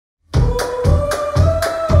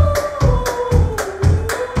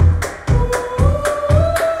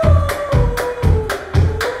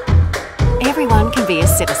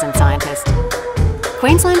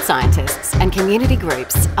Queensland scientists and community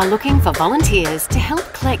groups are looking for volunteers to help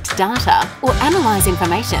collect data or analyse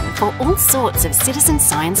information for all sorts of citizen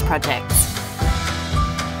science projects.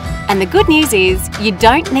 And the good news is you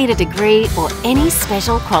don't need a degree or any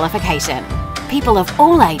special qualification. People of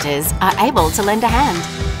all ages are able to lend a hand.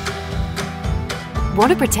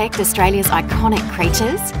 Want to protect Australia's iconic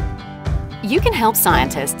creatures? You can help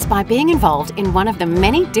scientists by being involved in one of the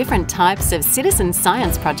many different types of citizen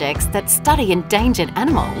science projects that study endangered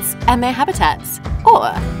animals and their habitats.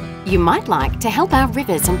 Or you might like to help our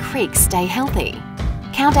rivers and creeks stay healthy,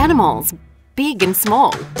 count animals, big and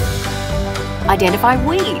small, identify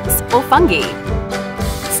weeds or fungi,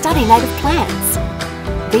 study native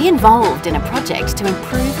plants, be involved in a project to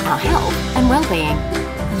improve our health and well-being.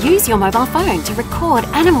 Use your mobile phone to record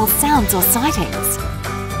animal sounds or sightings.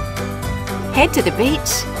 Head to the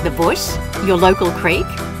beach, the bush, your local creek,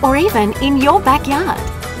 or even in your backyard.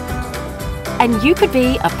 And you could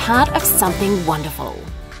be a part of something wonderful.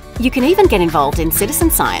 You can even get involved in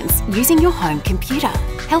citizen science using your home computer,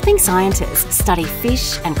 helping scientists study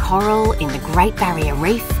fish and coral in the Great Barrier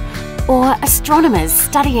Reef, or astronomers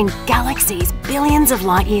studying galaxies billions of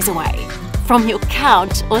light years away from your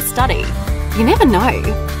couch or study. You never know,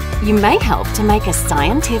 you may help to make a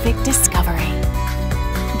scientific discovery.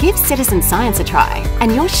 Give citizen science a try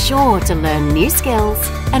and you're sure to learn new skills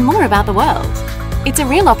and more about the world. It's a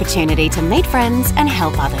real opportunity to meet friends and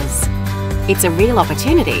help others. It's a real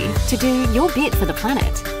opportunity to do your bit for the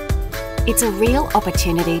planet. It's a real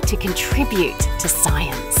opportunity to contribute to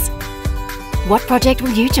science. What project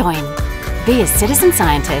will you join? Be a citizen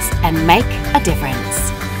scientist and make a difference.